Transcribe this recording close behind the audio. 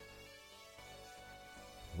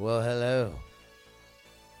Well, hello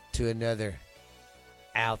to another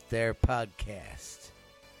Out There podcast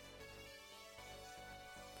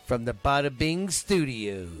from the Bada Bing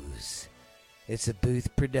Studios. It's a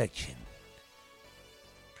booth production.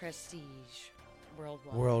 Prestige.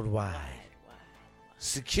 Worldwide. Worldwide.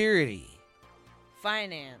 Security.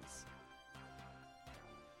 Finance.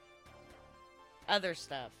 Other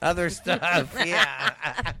stuff.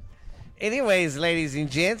 Yeah. Anyways, ladies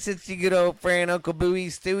and gents, it's your good old friend Uncle Bowie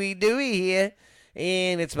Stewie Dewey here.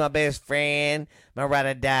 And it's my best friend, my ride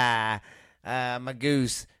or die, my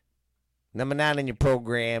goose. Number 9 in your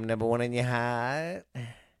program, number 1 in your heart.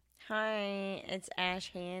 Hi, it's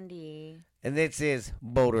Ash Handy. And this is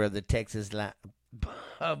Border of the Texas line.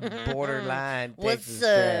 Borderline What's Texas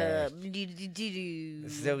up?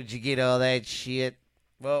 trash. So did you get all that shit?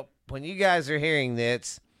 Well, when you guys are hearing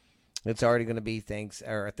this, it's already going to be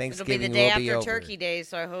Thanksgiving. It'll be the day after over. Turkey Day,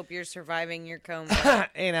 so I hope you're surviving your coma.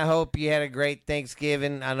 And I hope you had a great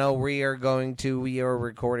Thanksgiving. I know we are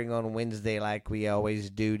recording on Wednesday like we always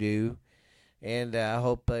do. And I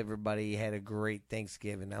hope everybody had a great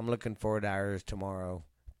Thanksgiving. I'm looking forward to ours tomorrow.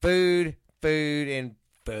 Food, and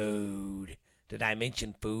food. Did I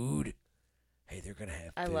mention food? Hey, they're going to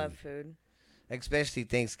have food. I love food. Especially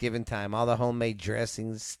Thanksgiving time. All the homemade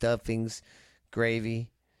dressings, stuffings, gravy.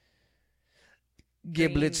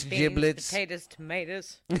 Giblets, giblets. Potatoes,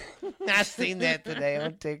 tomatoes. I seen that today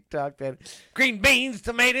on TikTok. That green beans,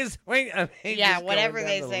 tomatoes. Yeah, whatever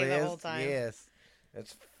they say the whole time. Yes,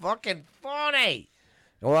 it's fucking funny.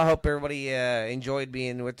 Well, I hope everybody enjoyed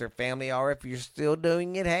being with their family, or if you're still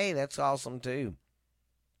doing it, hey, that's awesome too.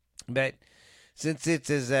 But since it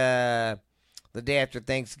is the day after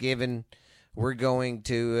Thanksgiving, we're going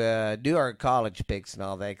to do our college picks and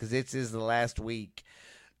all that because this is the last week.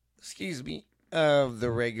 Excuse me. Of the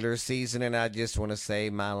regular season, and I just want to say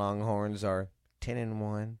my Longhorns are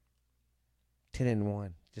 10-1.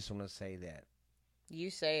 10-1. Just want to say that.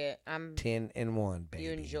 You say it. I'm 10-1, baby.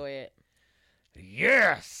 You enjoy it.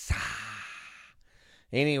 Yes.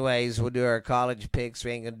 Anyways, we'll do our college picks.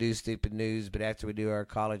 We ain't gonna do stupid news, but after we do our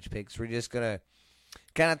college picks, we're just gonna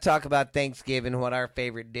kind of talk about Thanksgiving, what our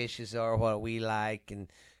favorite dishes are, what we like, and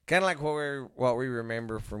kind of like what we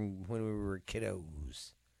remember from when we were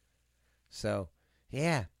kiddos. So,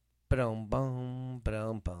 yeah. Ba-dum bum,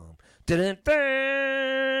 ba-dum bum. Dun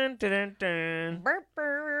dun dun dun.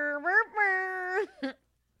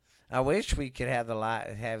 I wish we could have the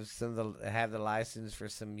license for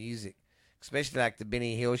some music, especially like the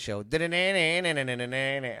Benny Hill show.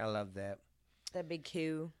 I love that. That'd be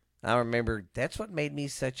cute. I remember that's what made me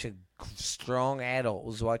such a strong adult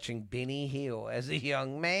was watching Benny Hill as a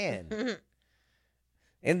young man.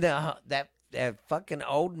 And that fucking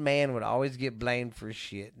old man would always get blamed for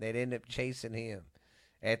shit. They'd end up chasing him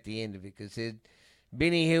at the end of it because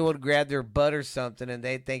Benny Hill would grab their butt or something and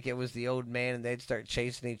they'd think it was the old man and they'd start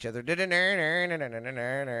chasing each other.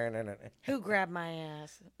 Who grabbed my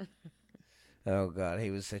ass? Oh, God,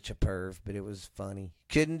 he was such a perv, but it was funny.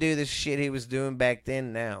 Couldn't do the shit he was doing back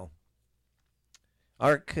then now.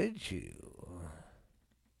 Or could you?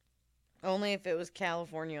 Only if it was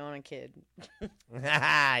California on a kid.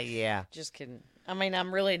 Yeah. Just kidding. I mean,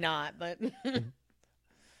 I'm really not, but...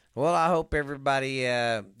 Well, I hope everybody,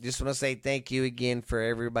 just want to say thank you again for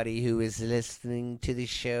everybody who is listening to the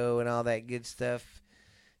show and all that good stuff.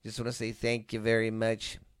 Just want to say thank you very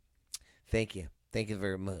much. Thank you. Thank you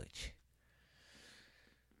very much.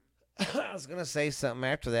 I was going to say something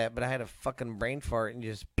after that, but I had a fucking brain fart and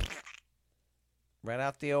just right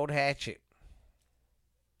out the old hatchet.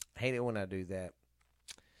 Hate it when I do that.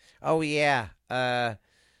 Oh, yeah. And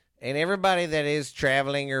everybody that is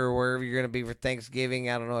traveling or wherever you're going to be for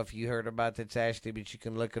Thanksgiving, I don't know if you heard about this, Ashley, but you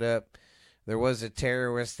can look it up. There was a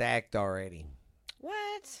terrorist act already.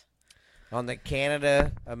 What? On the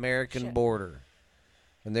Canada-American border.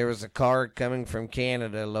 And there was a car coming from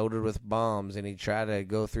Canada loaded with bombs, and he tried to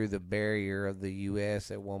go through the barrier of the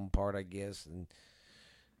U.S. at one part, I guess. And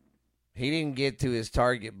he didn't get to his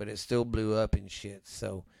target, but it still blew up and shit,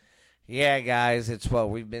 so... Yeah, guys, it's what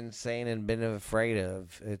we've been saying and been afraid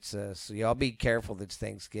of. It's so y'all be careful. That's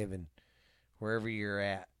Thanksgiving, wherever you're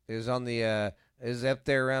at. It was on the it was up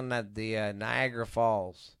there around the Niagara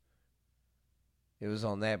Falls. It was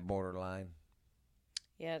on that borderline.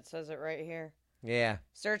 Yeah, it says it right here. Yeah.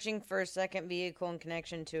 Searching for a second vehicle in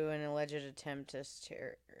connection to an alleged attempt at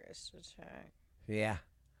terrorist attack. Yeah.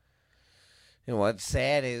 And what's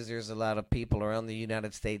sad is there's a lot of people around the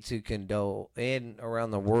United States who condole, and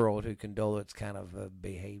around the world who condole its kind of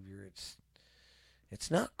behavior.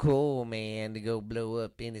 It's not cool, man, to go blow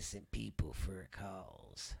up innocent people for a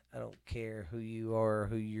cause. I don't care who you are or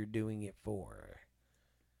who you're doing it for.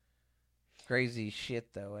 Crazy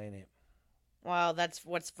shit, though, ain't it? Well, that's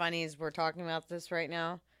what's funny is we're talking about this right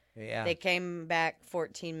now. Yeah. They came back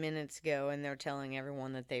 14 minutes ago, and they're telling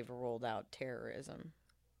everyone that they've ruled out terrorism.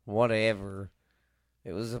 Whatever.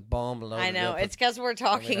 It was a bomb loaded up. I know. It's because we're a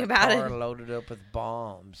talking about car it. loaded up with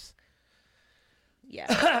bombs.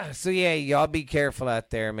 Yeah. So, yeah, y'all be careful out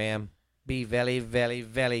there, man. Be very, very,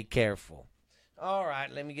 very careful. All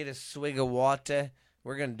right, let me get a swig of water.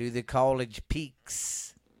 We're going to do the college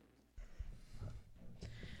peaks.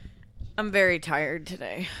 I'm very tired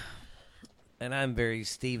today. And I'm very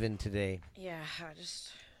Steven today. Yeah,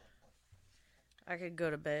 I could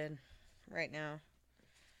go to bed right now.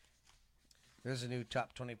 There's a new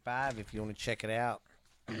top 25 if you want to check it out.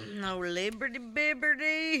 No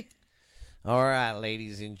liberty. All right,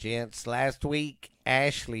 ladies and gents. Last week,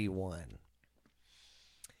 Ashley won.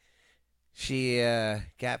 She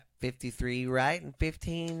got 53 right and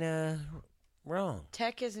 15 wrong.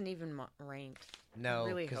 Tech isn't even ranked. No, I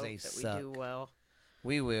really because hope they that suck. we do well.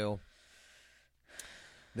 We will.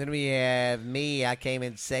 Then we have me. I came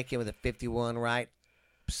in second with a 51 right,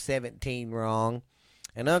 17 wrong.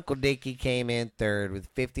 And Uncle Dickie came in third with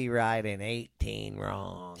 50 right and 18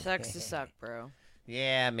 wrong. Sucks to suck, bro.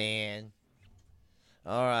 Yeah, man.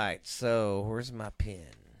 All right, so where's my pen?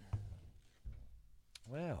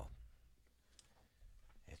 Well,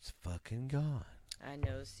 it's fucking gone. I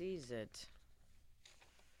know, sees it.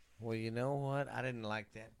 Well, you know what? I didn't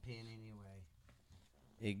like that pen anyway.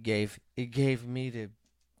 It gave me the...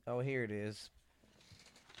 Oh, here it is.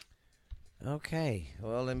 Okay.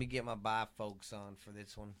 Well, let me get my bifocals on for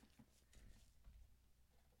this one.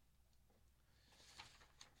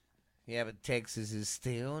 Yeah, but Texas is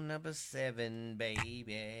still number 7,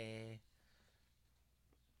 baby.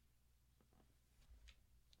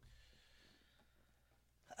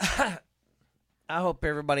 I hope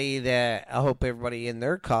everybody in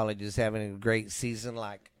their college is having a great season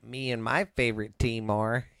like me and my favorite team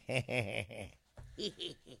are.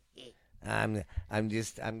 I'm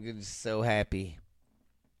just so happy.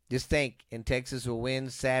 Just think, and Texas will win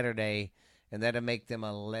Saturday, and that'll make them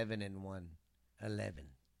 11-1. 11.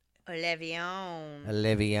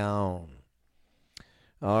 Le'Veon.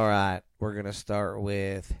 All right, we're gonna start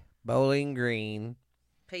with Bowling Green.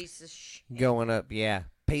 Piece of shit. Going up, yeah.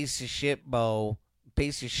 Piece of shit Bowling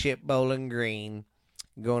Green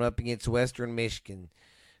going up against Western Michigan.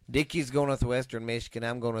 Dickie's going with Western Michigan.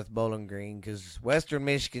 I'm going with Bowling Green because Western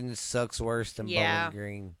Michigan sucks worse than Bowling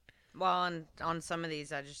Green. Well, on some of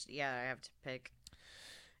these, I have to pick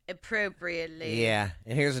appropriately. Yeah,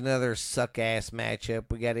 and here's another suck-ass matchup.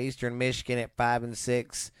 We got Eastern Michigan at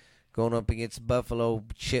 5-6 going up against Buffalo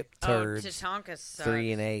Chip Turds. Tatanka sucks.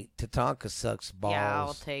 3-8. Tatanka sucks balls. Yeah,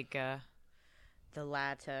 I'll take the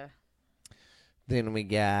latter. Then we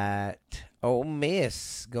got Ole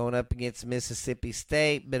Miss going up against Mississippi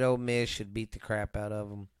State, but Ole Miss should beat the crap out of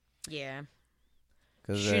them. Yeah.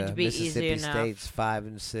 Because Mississippi State's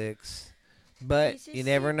 5-6. But you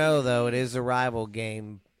never know, though. It is a rival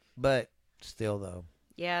game. But still, though.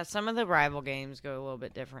 Yeah, some of the rival games go a little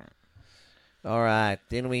bit different. All right.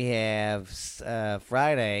 Then we have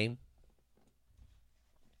Friday.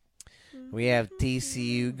 We have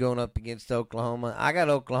TCU going up against Oklahoma. I got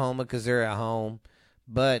Oklahoma because they're at home.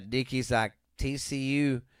 But Dickie's like,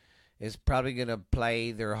 TCU is probably going to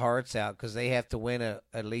play their hearts out because they have to win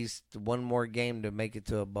at least one more game to make it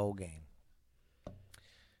to a bowl game.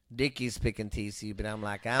 Dickie's picking TCU, but I'm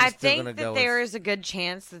like, I'm still going to go. I think that there is a good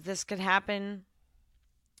chance that this could happen,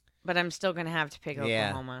 but I'm still going to have to pick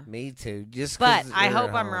Oklahoma. Yeah, me too. But I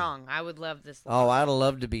hope I'm wrong. I would love this. Oh, I'd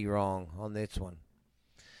love to be wrong on this one.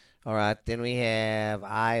 All right, then we have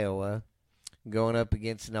Iowa going up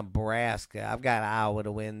against Nebraska. I've got Iowa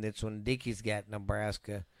to win this one. Dickie's got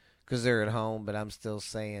Nebraska because they're at home, but I'm still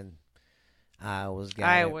saying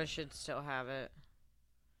Iowa should still have it.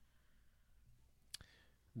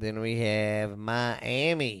 Then we have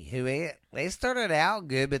Miami, who they started out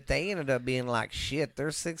good, but they ended up being like shit. They're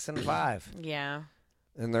 6-5. Yeah.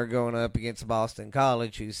 And they're going up against Boston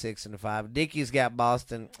College, who's 6-5. Dickie's got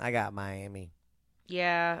Boston. I got Miami.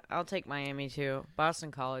 Yeah, I'll take Miami too.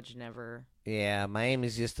 Boston College never. Yeah,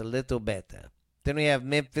 Miami's just a little better. Then we have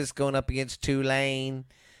Memphis going up against Tulane.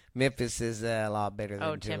 Memphis is a lot better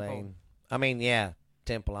than Tulane. Temple. I mean, yeah,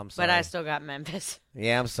 Temple. I'm sorry. But I still got Memphis.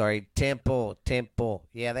 Yeah, I'm sorry. Temple.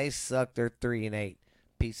 Yeah, they suck. They're 3-8.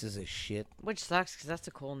 Pieces of shit. Which sucks because that's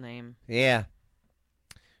a cool name. Yeah.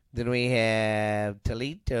 Then we have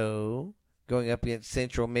Toledo going up against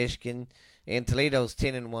Central Michigan. And Toledo's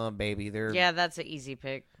 10-1, baby. Yeah, that's an easy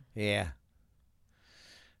pick. Yeah.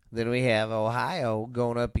 Then we have Ohio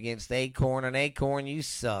going up against Acorn. And Acorn, you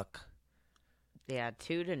suck. Yeah,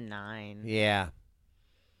 2-9. Yeah.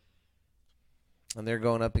 And they're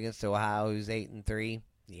going up against Ohio, who's 8-3.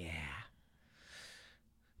 Yeah.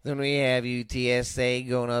 Then we have UTSA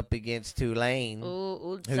going up against Tulane, Ooh,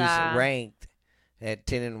 who's Utah. ranked at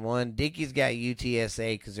 10-1. Dickey's got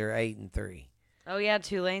UTSA because they're 8-3. Oh, yeah,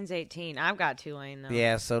 Tulane's 18. I've got Tulane, though.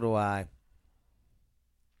 Yeah, so do I.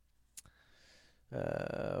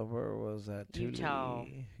 Where was that?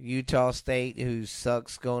 Utah State, who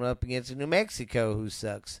sucks, going up against New Mexico, who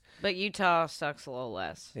sucks. But Utah sucks a little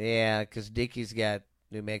less. Yeah, because Dickey's got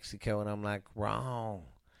New Mexico, and I'm like, wrong.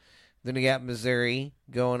 Then we got Missouri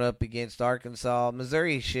going up against Arkansas.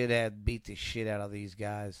 Missouri should have beat the shit out of these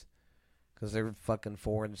guys because they're fucking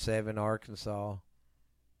 4-7, Arkansas.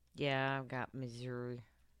 Yeah, I've got Missouri.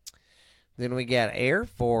 Then we got Air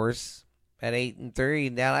Force at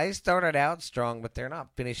 8-3. Now they started out strong, but they're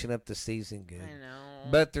not finishing up the season good. I know.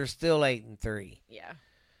 But they're still 8-3. Yeah.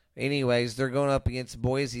 Anyways, they're going up against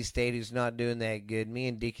Boise State, who's not doing that good. Me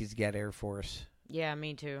and Dickey's got Air Force. Yeah,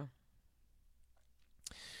 me too.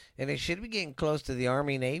 And it should be getting close to the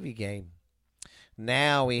Army-Navy game.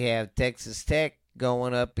 Now we have Texas Tech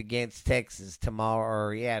going up against Texas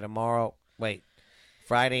tomorrow. Wait,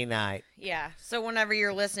 Friday night. Yeah, so whenever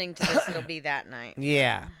you're listening to this, it'll be that night.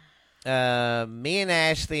 Yeah. Me and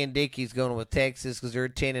Ashley and Dickey's going with Texas because they're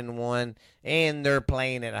 10-1, and they're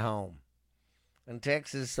playing at home. And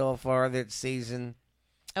Texas so far this season,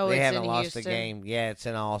 they haven't lost a game. Yeah, it's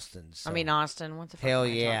in Austin. So. I mean Austin. What the fuck hell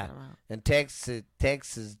am I yeah! talking about? And Texas Tech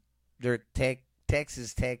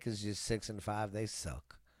is just 6-5. They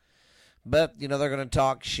suck. But they're going to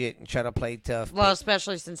talk shit and try to play tough. Well,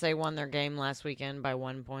 especially since they won their game last weekend by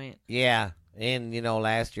 1 point. Yeah, and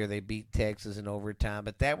last year they beat Texas in overtime,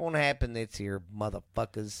 but that won't happen this year,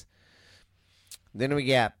 motherfuckers. Then we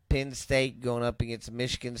got Penn State going up against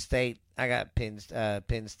Michigan State. I got Penn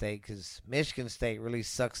State because Michigan State really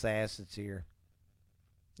sucks ass this year.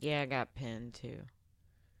 Yeah, I got Penn too.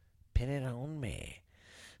 Pin it on me.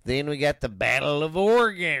 Then we got the Battle of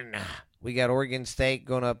Oregon. We got Oregon State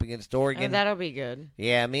going up against Oregon. Oh, that'll be good.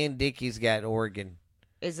 Yeah, me and Dickey's got Oregon.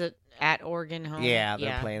 Is it at Oregon home? Yeah,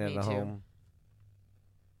 they're playing at too. home.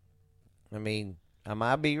 I mean, I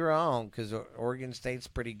might be wrong because Oregon State's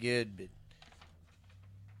pretty good,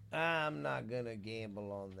 but I'm not going to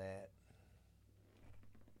gamble on that.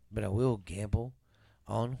 But I will gamble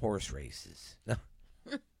on horse races.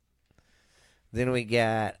 Then we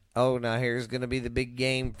got, now here's going to be the big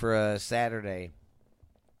game for Saturday.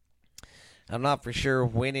 I'm not for sure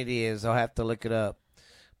when it is. I'll have to look it up.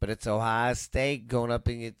 But it's Ohio State going up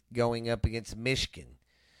against Michigan.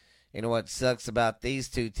 You know what sucks about these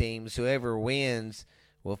two teams? Whoever wins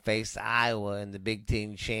will face Iowa in the Big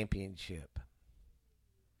Ten Championship.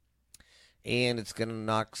 And it's going to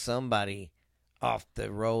knock somebody off the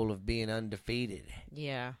roll of being undefeated.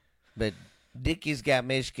 Yeah. But Dickey's got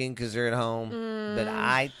Michigan because they're at home. But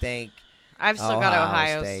I think I've still got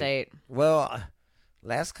Ohio State. Well,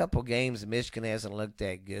 last couple games, Michigan hasn't looked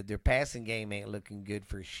that good. Their passing game ain't looking good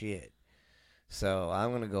for shit. So I'm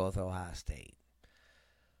going to go with Ohio State.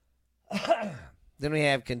 Then we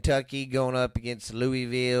have Kentucky going up against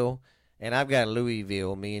Louisville. And I've got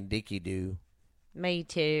Louisville, me and Dickey do. Me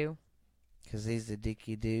too. Because he's a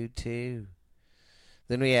Dickey dude, too.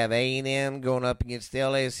 Then we have A&M going up against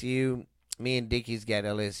LSU. Me and Dickey's got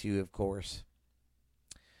LSU, of course.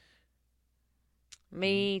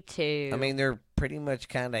 Me too. I mean, they're pretty much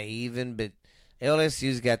kind of even, but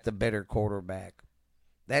LSU's got the better quarterback.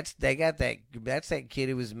 That's that kid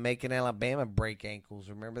who was making Alabama break ankles.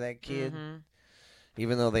 Remember that kid? Mm-hmm.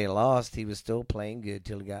 Even though they lost, he was still playing good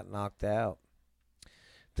till he got knocked out.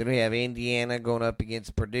 Then we have Indiana going up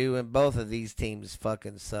against Purdue, and both of these teams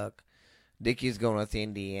fucking suck. Dickey's going with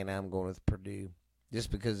Indiana. I'm going with Purdue, just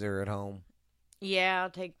because they're at home. Yeah, I'll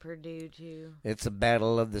take Purdue too. It's a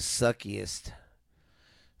battle of the suckiest.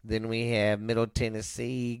 Then we have Middle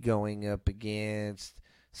Tennessee going up against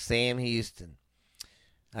Sam Houston.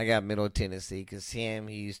 I got Middle Tennessee because Sam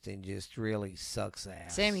Houston just really sucks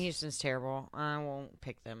ass. Sam Houston's terrible. I won't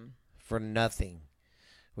pick them. For nothing.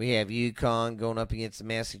 We have UConn going up against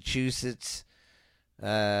Massachusetts.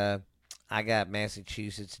 I got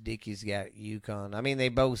Massachusetts. Dickey's got UConn. I mean, they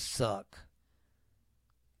both suck.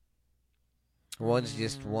 One's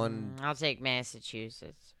just one. I'll take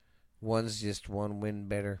Massachusetts. One's just one win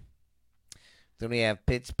better. Then we have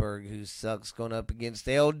Pittsburgh, who sucks, going up against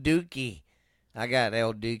El Dookie. I got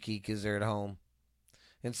El Dookie because they're at home.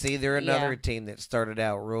 And see, they're another team that started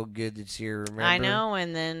out real good this year, remember? I know,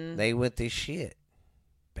 and then they went to shit.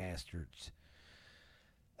 Bastards.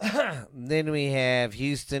 Then we have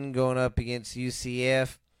Houston going up against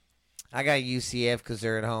UCF. I got UCF because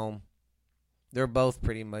they're at home. They're both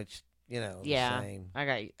pretty much, the Yeah, same.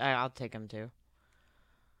 I'll take them too.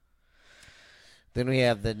 Then we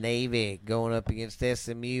have the Navy going up against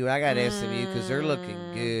SMU. I got SMU because they're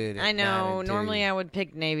looking good. I know. 9-2. Normally I would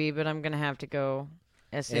pick Navy, but I'm gonna have to go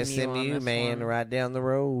SMU on this man, one. right down the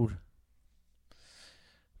road.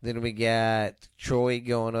 Then we got Troy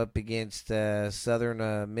going up against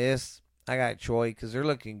Southern Miss. I got Troy because they're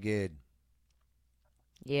looking good.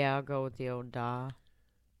 Yeah, I'll go with the old Da.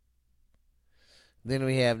 Then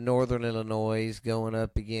we have Northern Illinois going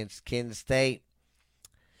up against Kent State.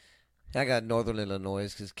 I got Northern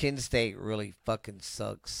Illinois because Kent State really fucking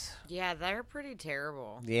sucks. Yeah, they're pretty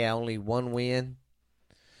terrible. Yeah, only one win.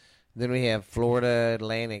 Then we have Florida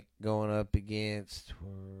Atlantic going up against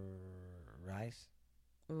Rice.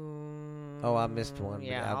 Oh, I missed one.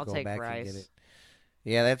 Yeah, I'll go take back Rice. and get it.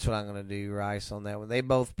 Yeah, that's what I'm going to do, Rice, on that one. They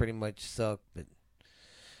both pretty much suck. But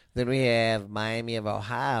then we have Miami of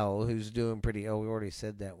Ohio, who's doing pretty... Oh, we already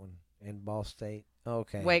said that one. And Ball State.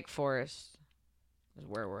 Okay. Wake Forest is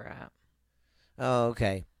where we're at. Oh,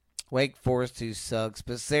 okay. Wake Forest, who sucks.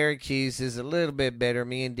 But Syracuse is a little bit better.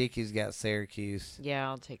 Me and Dickie's got Syracuse. Yeah,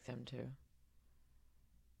 I'll take them too.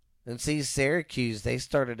 And see, Syracuse, they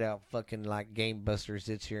started out fucking like game busters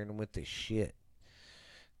this year and went to shit.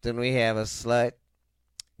 Then we have a slut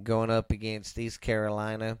going up against East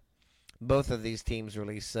Carolina. Both of these teams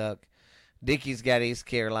really suck. Dickie's got East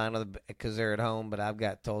Carolina because they're at home, but I've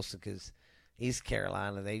got Tulsa because East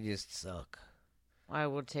Carolina, they just suck. I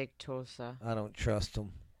will take Tulsa. I don't trust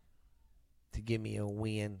them to give me a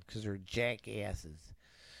win because they're jackasses.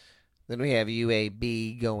 Then we have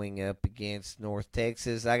UAB going up against North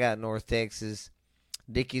Texas. I got North Texas.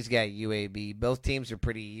 Dickie's got UAB. Both teams are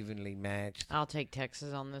pretty evenly matched. I'll take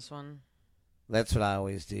Texas on this one. That's what I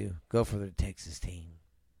always do. Go for the Texas team.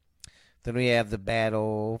 Then we have the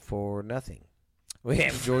battle for nothing. We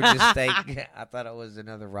have Georgia State. I thought it was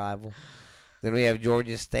another rival. Then we have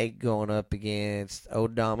Georgia State going up against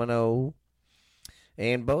O'Domino.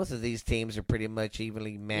 And both of these teams are pretty much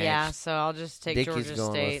evenly matched. Yeah, so I'll just take Dickie's Georgia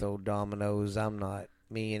going State. with O'Domino's. I'm not.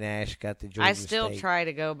 Me and Ash got the Georgia State. I still try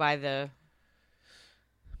to go by the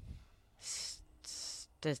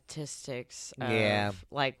statistics of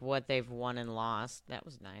like what they've won and lost. That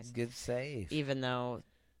was nice. Good save. Even though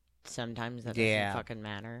sometimes that doesn't fucking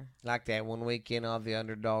matter. Like that one weekend, all the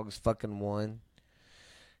underdogs fucking won.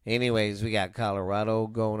 Anyways, we got Colorado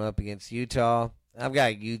going up against Utah. I've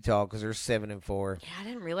got Utah because they're 7-4. Yeah, I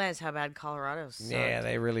didn't realize how bad Colorado sucked. Yeah,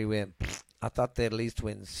 they really went. I thought they'd at least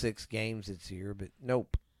win 6 games this year, but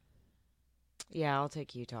nope. Yeah, I'll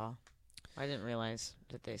take Utah. I didn't realize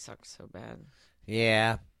that they sucked so bad.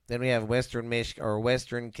 Yeah. Then we have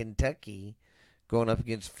Western Kentucky going up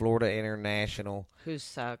against Florida International. Who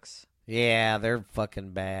sucks? Yeah, they're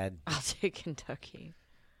fucking bad. I'll take Kentucky.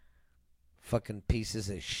 Fucking pieces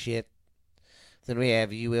of shit. Then we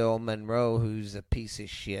have UL Monroe, who's a piece of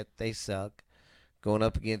shit. They suck. Going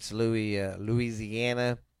up against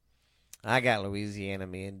Louisiana. I got Louisiana,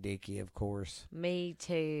 me and Dickie, of course. Me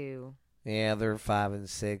too. Yeah, they're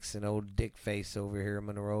 5-6, and old dick face over here,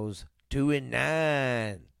 Monroe's 2-9.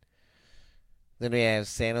 Then we have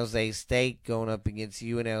San Jose State going up against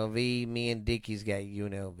UNLV. Me and Dickie's got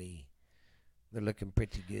UNLV. They're looking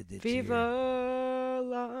pretty good this year. Viva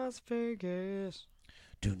Las Vegas.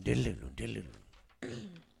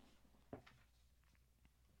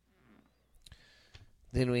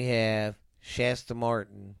 Then we have Shasta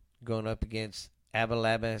Martin going up against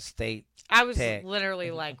Alabama State. I was Tech.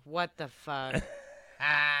 literally like, what the fuck?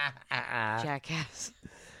 Jackass.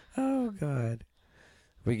 Oh, God.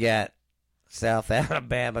 We got South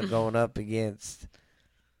Alabama going up against...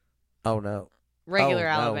 Oh, no. Regular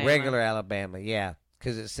Alabama. Regular Alabama, yeah.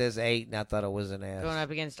 Because it says 8, and I thought it was an S. Going up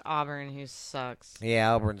against Auburn, who sucks.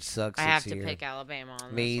 Yeah, Auburn sucks I have this to year. pick Alabama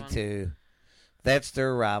on Me this one. too. That's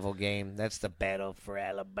their rival game. That's the battle for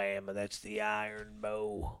Alabama. That's the Iron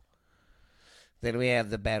Bowl. Then we have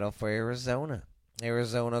the battle for Arizona.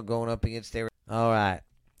 Arizona going up against Arizona. All right.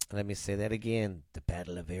 Let me say that again. The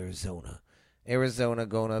battle of Arizona. Arizona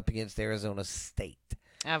going up against Arizona State.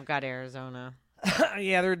 I've got Arizona.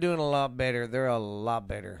 Yeah, they're doing a lot better. They're a lot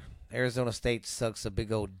better. Arizona State sucks a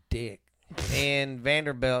big old dick. And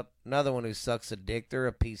Vanderbilt, another one who sucks a dick. They're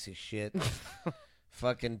a piece of shit.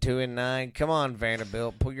 Fucking 2-9. Come on,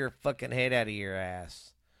 Vanderbilt. Pull your fucking head out of your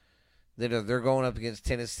ass. They're going up against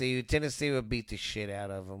Tennessee. Tennessee would beat the shit out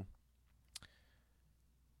of them.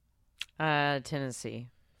 Tennessee.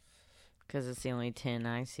 Because it's the only 10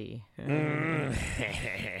 I see.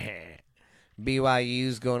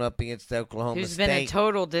 BYU's going up against Oklahoma Who's State. been a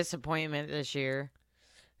total disappointment this year.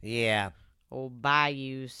 Yeah. Old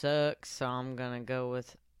Bayou sucks, so I'm going to go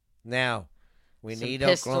with... Now, We Some need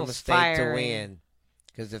pistols Oklahoma State firing. to win.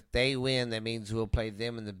 Because if they win, that means we'll play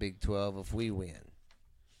them in the Big 12 if we win.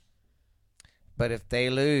 But if they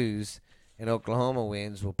lose and Oklahoma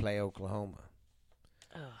wins, we'll play Oklahoma.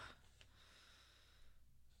 Ugh.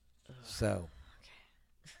 So,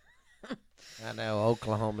 I know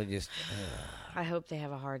Oklahoma just... I hope they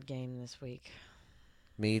have a hard game this week.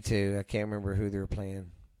 Me too. I can't remember who they're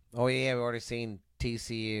playing. Oh, yeah, we've already seen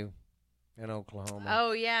TCU in Oklahoma.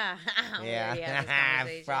 Oh, yeah. Yeah.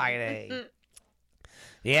 Friday.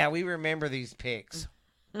 Yeah, we remember these picks.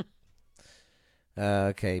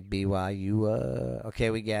 Okay, BYU. Okay,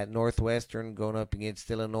 we got Northwestern going up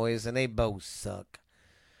against Illinois, and they both suck.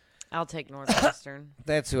 I'll take Northwestern.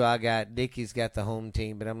 That's who I got. Dickey's got the home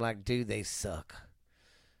team, but I'm like, dude, they suck.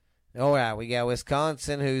 All right, we got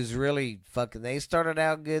Wisconsin, who's really fucking... They started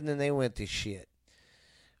out good, and then they went to shit.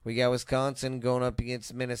 We got Wisconsin going up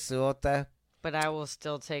against Minnesota. But I will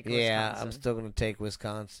still take Wisconsin. Yeah, I'm still going to take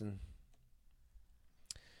Wisconsin.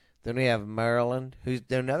 Then we have Maryland, who's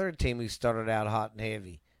another team who started out hot and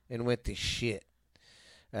heavy and went to shit.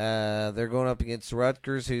 They're going up against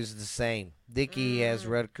Rutgers, who's the same. Dickey has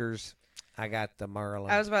Rutgers. I got the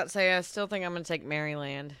Maryland. I was about to say, I still think I'm going to take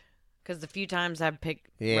Maryland. Because the few times I've picked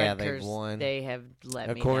Rutgers, they've won. They have let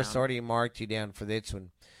me down. Of course, already marked you down for this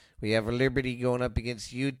one. We have Liberty going up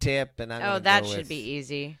against UTEP, and that should be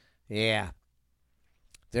easy. Yeah.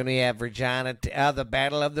 Then we have Virginia, the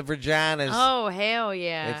Battle of the Virginas. Oh, hell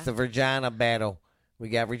yeah. It's the Virginia battle. We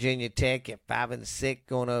got Virginia Tech at 5-6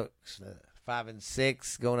 going up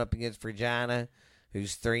 5-6 going up against Virginia,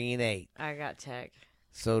 who's 3-8. I got Tech.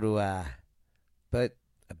 So do I. But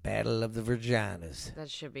a Battle of the Virginas. That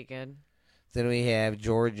should be good. Then we have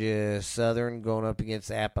Georgia Southern going up against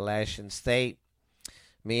Appalachian State.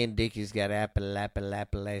 Me and Dickey's got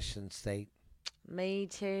Appalachian State. Me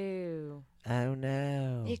too. Oh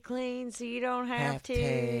no. It cleans so you don't have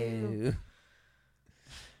to.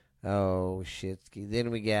 Oh, shitski. Then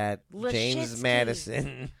we got James Lashitsky.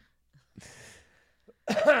 Madison.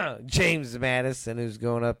 James Madison, who's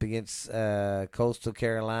going up against Coastal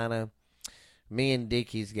Carolina. Me and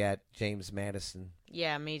Dickey's got James Madison.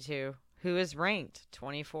 Yeah, me too. Who is ranked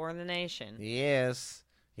 24 in the nation. Yes.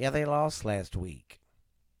 Yeah, they lost last week.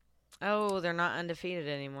 Oh, they're not undefeated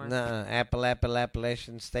anymore. No,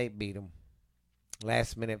 Appalachian State beat them.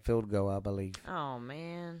 Last minute field goal, I believe. Oh,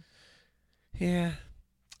 man. Yeah.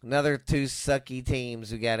 Another two sucky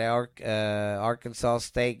teams. We got Arkansas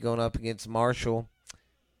State going up against Marshall.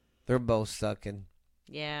 They're both sucking.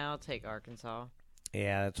 Yeah, I'll take Arkansas.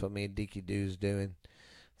 Yeah, that's what me and Dickey Doo's doing.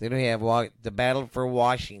 Then we have the battle for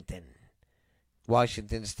Washington.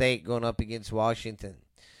 Washington State going up against Washington.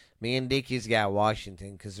 Me and Dickey's got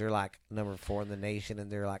Washington because they're like number 4 in the nation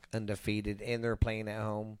and they're like undefeated and they're playing at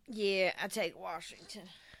home. Yeah, I take Washington.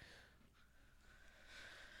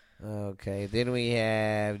 Okay, then we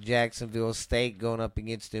have Jacksonville State going up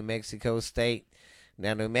against New Mexico State.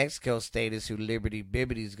 Now, New Mexico State is who Liberty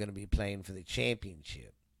Bibbity is going to be playing for the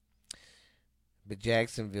championship. But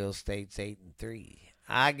Jacksonville State's 8-3.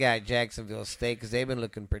 I got Jacksonville State because they've been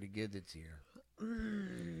looking pretty good this year.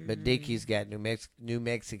 But Dickey's got New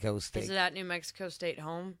Mexico State. Is it at New Mexico State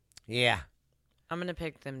home? Yeah. I'm going to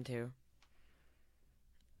pick them too.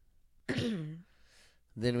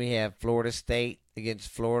 Then we have Florida State against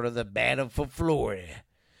Florida, the battle for Florida.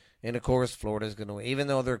 And, of course, Florida's going to win. Even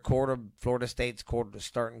though Florida State's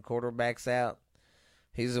starting quarterback's out,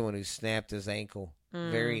 he's the one who snapped his ankle.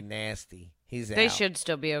 Very nasty. He's out. They should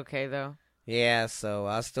still be okay, though. Yeah, so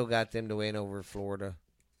I still got them to win over Florida.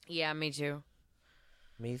 Yeah, me too.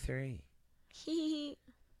 Me 3. It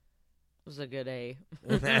was a good A.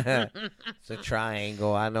 It's a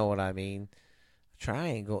triangle. I know what I mean.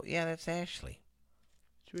 Triangle. Yeah, that's Ashley.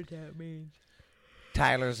 That's what that means.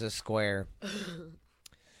 Tyler's a square.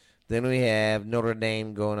 Then we have Notre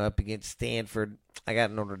Dame going up against Stanford. I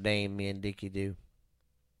got Notre Dame. Me and Dickey do.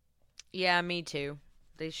 Yeah, me too.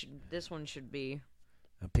 This one should be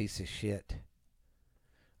a piece of shit.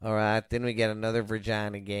 All right. Then we got another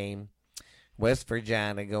Virginia game. West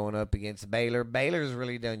Virginia going up against Baylor. Baylor's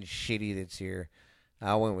really done shitty this year.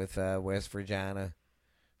 I went with West Virginia.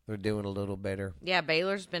 They're doing a little better. Yeah,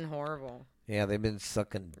 Baylor's been horrible. Yeah, they've been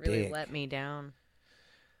sucking really dick. Let me down.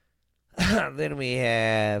 Then we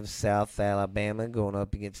have South Alabama going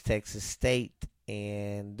up against Texas State.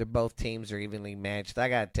 And both teams are evenly matched. I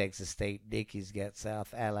got Texas State. Dickey's got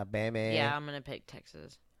South Alabama. Yeah, I'm going to pick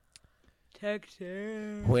Texas.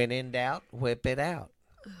 Texas. When in doubt, whip it out.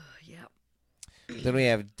 Yep. Then we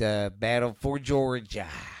have the battle for Georgia.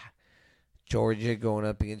 Georgia going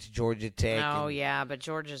up against Georgia Tech. Oh, yeah, but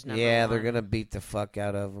Georgia's number Yeah, one. they're going to beat the fuck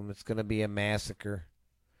out of them. It's going to be a massacre.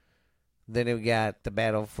 Then we got the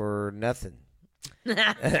battle for nothing.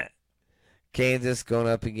 Kansas going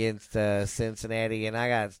up against Cincinnati, and I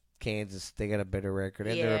got Kansas. They got a better record,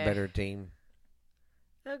 and they're a better team.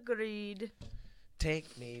 Agreed.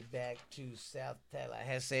 Take me back to South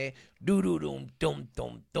Tallahassee. Doo doo dum dum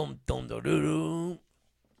dum dum dum doo doo.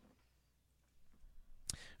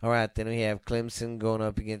 All right, then we have Clemson going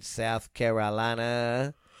up against South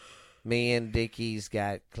Carolina. Me and Dickie's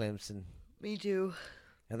got Clemson. Me too.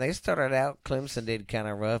 And they started out, Clemson did kind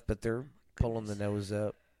of rough, but they're pulling the nose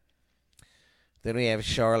up. Then we have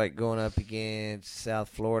Charlotte going up against South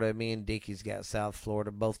Florida. Me and Dickie's got South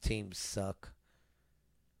Florida. Both teams suck.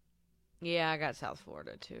 Yeah, I got South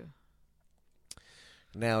Florida too.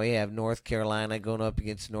 Now we have North Carolina going up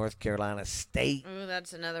against North Carolina State. Ooh,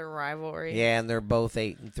 that's another rivalry. Yeah, and they're both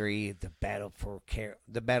 8-3. The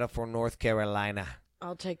battle for North Carolina.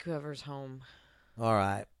 I'll take whoever's home. All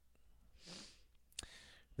right.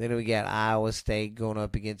 Then we got Iowa State going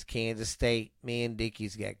up against Kansas State. Me and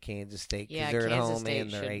Dickie's got Kansas State because they're Kansas at home State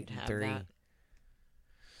and they're shouldn't 8-3.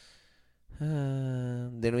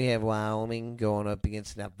 Then we have Wyoming going up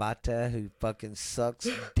against Nevada, who fucking sucks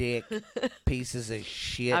dick, pieces of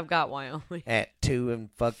shit. I've got Wyoming at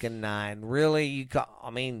 2-9. Really,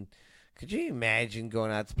 could you imagine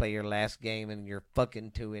going out to play your last game and you're fucking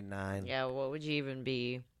 2-9? Yeah, what would you even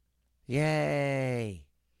be? Yay!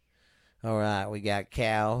 All right, we got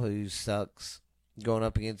Cal, who sucks, going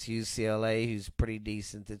up against UCLA, who's pretty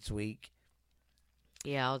decent this week.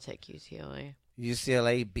 Yeah, I'll take UCLA.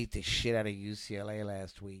 UCLA beat the shit out of UCLA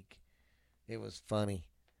last week. It was funny.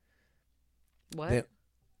 What?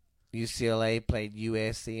 UCLA played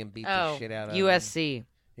USC and beat the shit out of USC. them.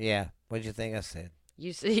 Yeah. What'd you think I said?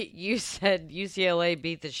 You said UCLA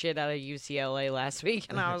beat the shit out of UCLA last week,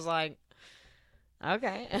 and I was like,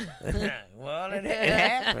 okay. Well, it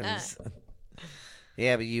happens.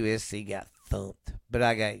 Yeah, but USC got thumped. But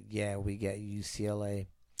we got UCLA.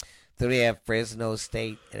 Then we have Fresno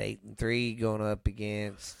State at 8-3 going up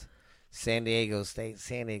against San Diego State.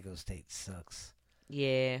 San Diego State sucks.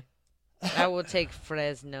 Yeah. I will take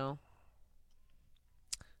Fresno.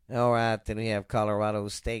 All right, then we have Colorado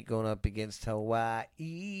State going up against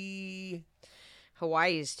Hawaii.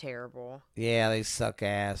 Hawaii's terrible. Yeah, they suck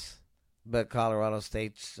ass. But Colorado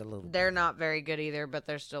State's a little... They're not very good either, but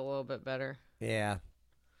they're still a little bit better. Yeah.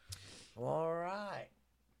 All right.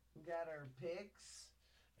 We got our picks.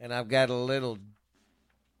 And I've got a little...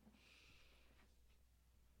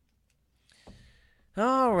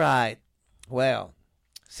 All right. Well,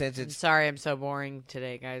 since it's... Sorry I'm so boring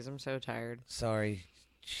today, guys. I'm so tired. Sorry.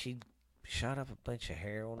 She shot up a bunch of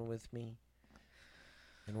heroin with me.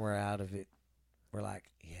 And we're out of it. We're like,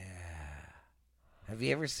 yeah. Have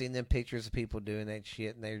you ever seen them pictures of people doing that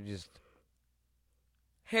shit and they're just...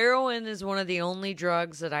 Heroin is one of the only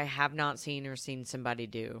drugs that I have not seen or seen somebody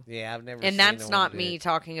do. Yeah, I've never and seen that's no not one do me it.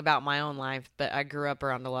 talking about my own life, but I grew up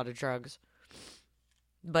around a lot of drugs.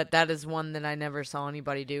 But that is one that I never saw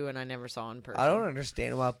anybody do and I never saw in person. I don't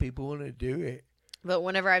understand why people want to do it. But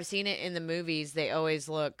whenever I've seen it in the movies, they always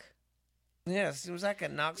look... Yeah, it seems like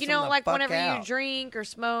it knocks You them know, the like fuck whenever out. you drink or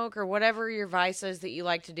smoke or whatever your vice is that you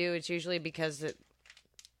like to do, it's usually because it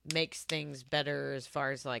makes things better as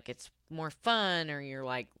far as like it's more fun or you're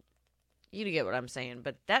like, you get what I'm saying.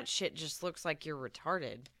 But that shit just looks like you're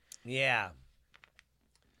retarded. Yeah.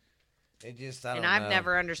 It just, I don't And I've know.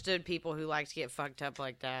 never understood people who like to get fucked up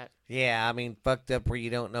like that. Yeah, I mean, fucked up where you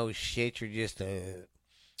don't know shit. You're just,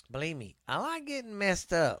 believe me, I like getting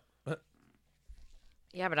messed up.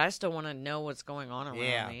 Yeah, but I still want to know what's going on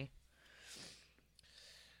around me.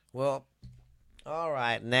 Well, all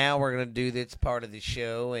right. Now we're going to do this part of the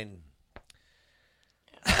show and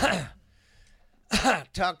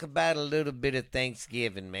talk about a little bit of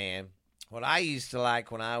Thanksgiving, man. What I used to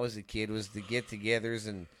like when I was a kid was the get-togethers,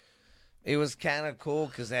 and it was kind of cool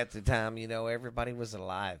because at the time, you know, everybody was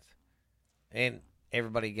alive and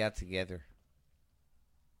everybody got together.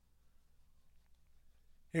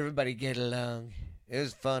 Everybody get along. It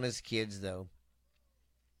was fun as kids, though.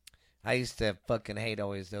 I used to fucking hate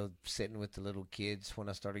always, though, sitting with the little kids when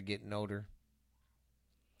I started getting older.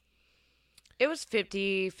 It was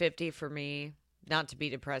 50-50 for me. Not to be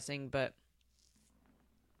depressing, but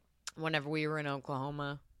whenever we were in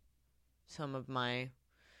Oklahoma, some of my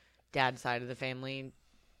dad's side of the family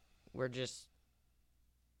were just...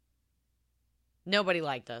 Nobody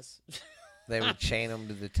liked us. They would chain them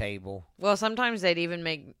to the table. Well, sometimes they'd even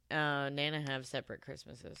make Nana have separate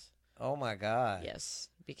Christmases. Oh, my God. Yes,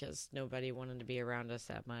 because nobody wanted to be around us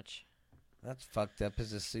that much. That's fucked up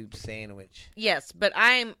as a soup sandwich. Yes, but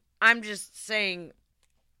I'm just saying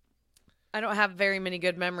I don't have very many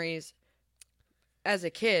good memories as a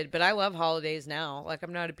kid, but I love holidays now. Like,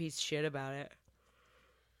 I'm not a piece of shit about it.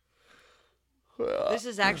 This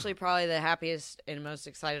is actually probably the happiest and most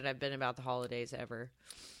excited I've been about the holidays ever.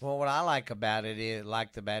 Well, what I liked about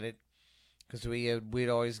it, because we'd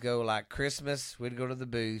always go, like Christmas, we'd go to the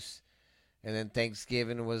Booth, and then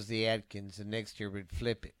Thanksgiving was the Atkins, and next year we'd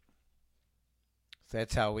flip it. So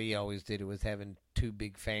that's how we always did it, with having two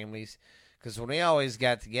big families. Because when we always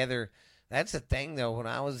got together, that's the thing, though. When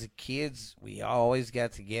I was a kid, we always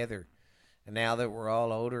got together. And now that we're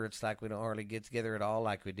all older, it's like we don't hardly get together at all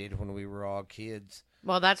like we did when we were all kids.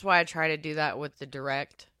 Well, that's why I try to do that with the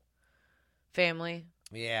direct family.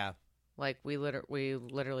 Yeah. Like, we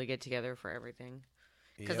literally get together for everything.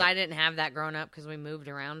 Because Yep. I didn't have that growing up because we moved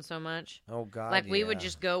around so much. Oh, God, Like, we would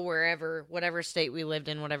just go wherever, whatever state we lived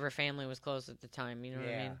in, whatever family was close at the time. You know what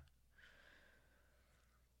I mean?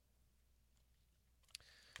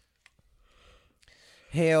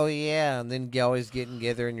 Hell yeah. And then you always getting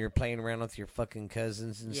together and you're playing around with your fucking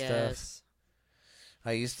cousins and Yes. stuff.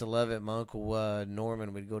 I used to love it. My Uncle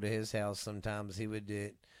Norman would go to his house sometimes. He would do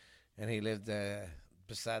it. And he lived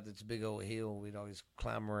beside this big old hill we'd always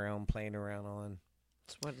climb around, playing around on.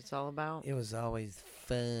 That's what it's all about. It was always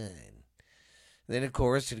fun. Then, of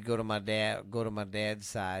course, you'd go to my dad's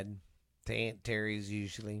side, to Aunt Terry's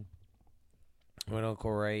usually. When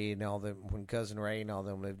Uncle Ray and all them, when Cousin Ray and all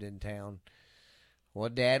them lived in town. Well,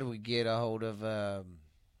 Dad would get a hold of,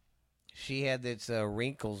 she had this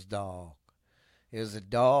Wrinkles doll. It was a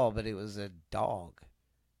doll, but it was a dog.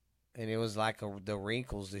 And it was like the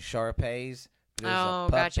Wrinkles, the Sharpays. But it was a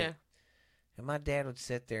puppet. Gotcha. And my dad would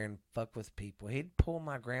sit there and fuck with people. He'd pull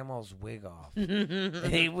my grandma's wig off.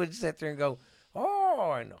 And he would sit there and go,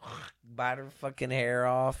 oh, and bite her fucking hair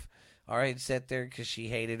off. Or he'd sit there because she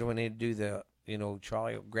hated when he'd do the,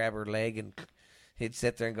 Charlie would grab her leg and he'd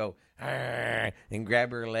sit there and go, arr, and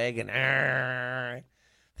grab her leg and arr.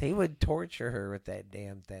 He would torture her with that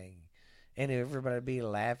damn thing. And everybody would be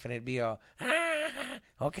laughing. It'd be all,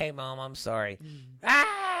 okay, Mom, I'm sorry.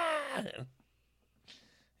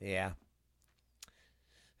 Yeah.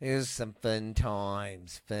 It was some fun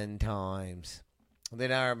times. Then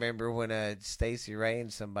I remember when Stacy Ray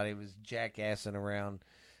and somebody was jackassing around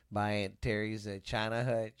by Aunt Terry's China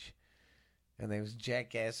Hutch. And they was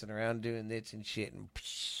jackassing around doing this and shit. And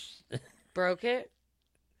Broke it?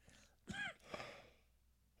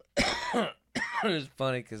 it was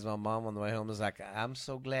funny because my mom on the way home was like, I'm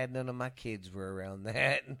so glad none of my kids were around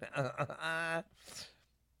that.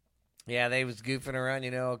 Yeah, they was goofing around,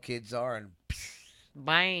 how kids are. And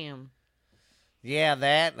Bam. yeah,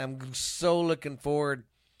 that. And I'm so looking forward.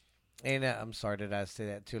 And I'm sorry, did I say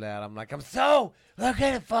that too loud? I'm like, I'm so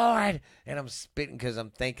looking forward. And I'm spitting because I'm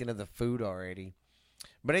thinking of the food already.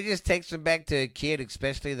 But it just takes me back to a kid,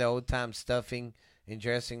 especially the old-time stuffing and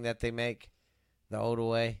dressing that they make the old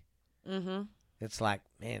way. Mm-hmm. It's like,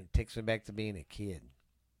 man, it takes me back to being a kid.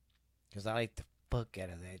 Because I ate the fuck out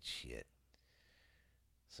of that shit.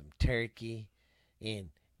 Some turkey and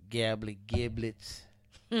gobbly giblets.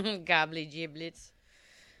 Gobbly giblets.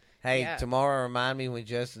 Hey, Yeah. tomorrow remind me when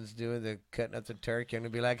Justin's doing the cutting up the turkey. I'm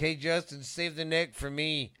going to be like, hey, Justin, save the neck for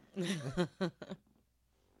me.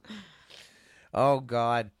 Oh,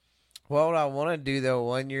 God. What I want to do, though,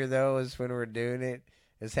 one year, though, is when we're doing it,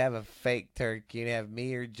 is have a fake turkey and have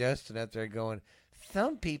me or Justin up there going,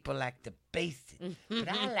 some people like to baste it, but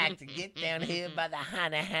I like to get down here by the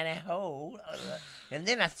honey hole, and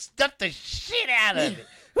then I stuff the shit out of it.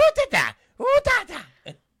 Ooh-da-da, ooh-da-da.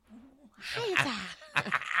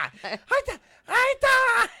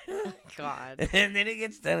 God. And then he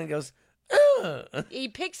gets done and goes, He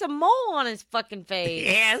picks a mole on his fucking face.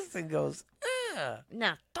 yes, and goes,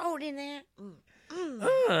 Now throw it in there.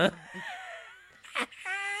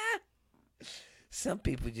 Some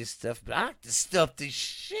people just stuff, but I like to stuff the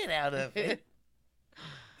shit out of it.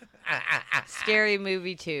 Scary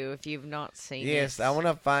movie too, if you've not seen it. Yes, I want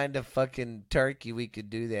to find a fucking turkey we could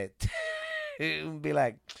do that. It would be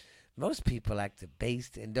like, most people like to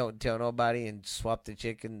baste and don't tell nobody and swap the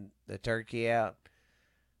turkey out.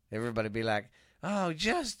 Everybody be like, oh,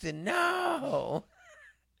 Justin, no.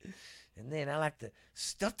 And then I like to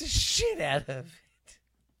stuff the shit out of it.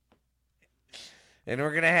 And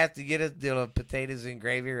we're going to have to get a deal of potatoes and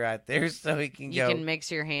gravy right there so he can go. You can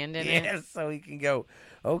mix your hand in it. Yes, so he can go,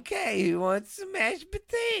 okay, who wants some mashed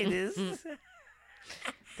potatoes?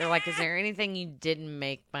 They're like, is there anything you didn't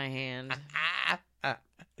make by hand?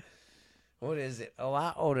 What is it? Oh,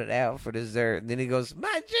 I ordered out for dessert. And then he goes,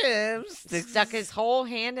 my drumsticks. Stuck his whole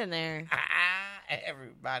hand in there.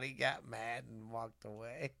 Everybody got mad and walked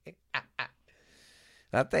away.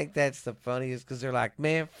 I think that's the funniest because they're like,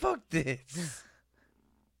 man, fuck this.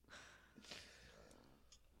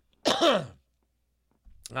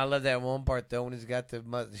 I love that one part though when he's got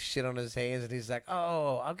the shit on his hands and he's like,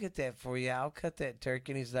 "Oh, I'll get that for you. I'll cut that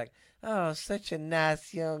turkey." And he's like, "Oh, such a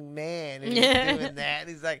nice young man." And he's doing that. And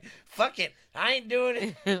he's like, "Fuck it, I ain't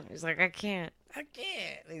doing it. He's like, I can't. I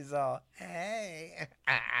can't." And he's all, "Hey."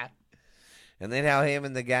 And then how him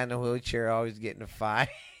and the guy in the wheelchair are always getting a fight.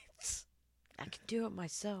 I can do it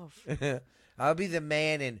myself. I'll be the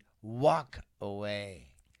man and walk away.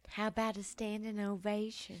 How about a standing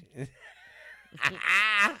ovation?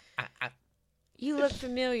 You look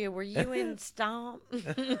familiar. Were you in Stomp?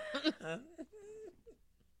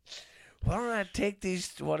 Why don't I take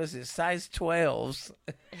these, what is it, size 12s?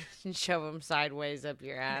 And shove them sideways up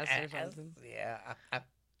your ass or something. Yeah.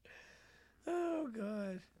 Oh,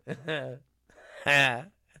 God.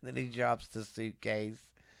 And then he drops the suitcase,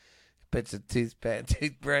 puts a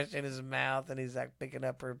toothbrush in his mouth, and he's like picking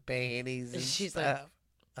up her panties and She's stuff.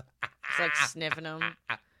 It's like sniffing them.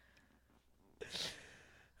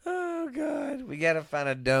 Oh, God. We got to find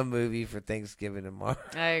a dumb movie for Thanksgiving tomorrow.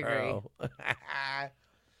 I agree.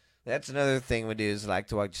 That's another thing we do is like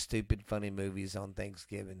to watch stupid, funny movies on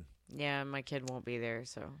Thanksgiving. Yeah, my kid won't be there,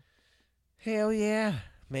 so. Hell yeah.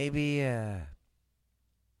 Maybe,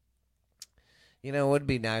 you know, it would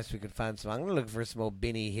be nice if we could find some. I'm going to look for some old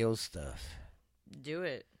Benny Hill stuff. Do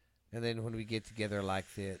it. And then when we get together like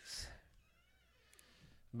this.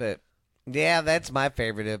 But, yeah, that's my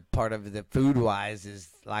favorite part of the food-wise is,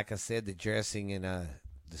 like I said, the dressing and the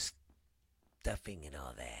stuffing and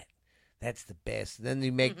all that. That's the best. And then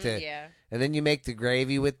you make Yeah. and then you make the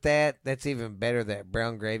gravy with that. That's even better. That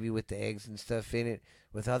brown gravy with the eggs and stuff in it,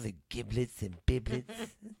 with all the giblets and biblets.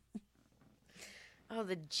 Oh,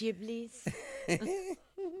 the giblies.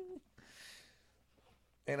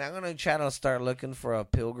 And I'm gonna try to start looking for a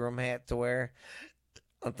pilgrim hat to wear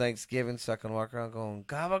on Thanksgiving, so I can walk around going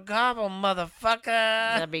gobble gobble, motherfucker.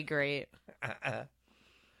 That'd be great. I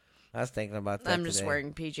was thinking about that. I'm just today.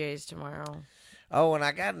 wearing PJs tomorrow. Oh, and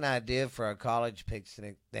I got an idea for a college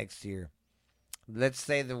picnic next year. Let's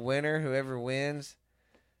say the winner, whoever wins,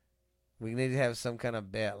 we need to have some kind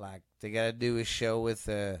of bet. Like they got to do a show with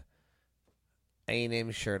a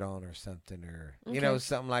A&M shirt on or something, or you know,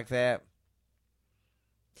 something like that.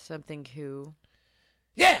 Something cool.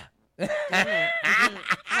 Yeah.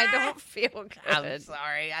 I don't feel good. I'm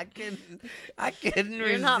sorry. I couldn't You're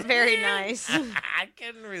resist. not very nice. I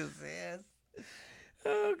couldn't resist.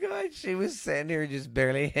 Oh, God. She was sitting here just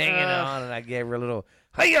barely hanging on, and I gave her a little,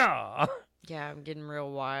 hi-ya! Yeah, I'm getting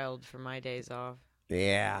real wild for my days off.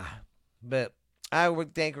 Yeah. But I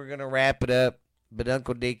would think we're going to wrap it up. But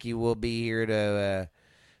Uncle Dickie will be here to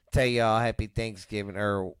tell y'all happy Thanksgiving,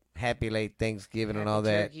 or happy late Thanksgiving and all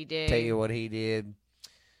that. Turkey Day. Tell you what he did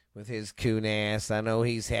with his coon ass. I know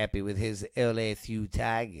he's happy with his LSU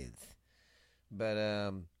Tigers. But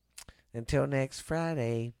until next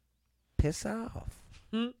Friday, piss off.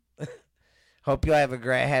 Hope y'all have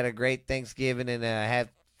had a great Thanksgiving and have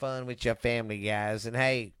fun with your family, guys. And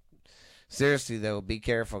hey, seriously though, be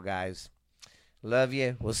careful, guys. Love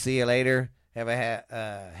you. We'll see you later. Have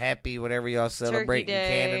a happy whatever y'all celebrate in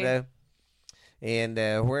Canada and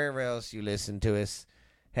wherever else you listen to us.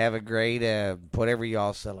 Have a great whatever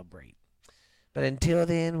y'all celebrate. But until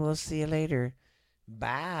then, we'll see you later.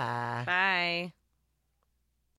 Bye. Bye.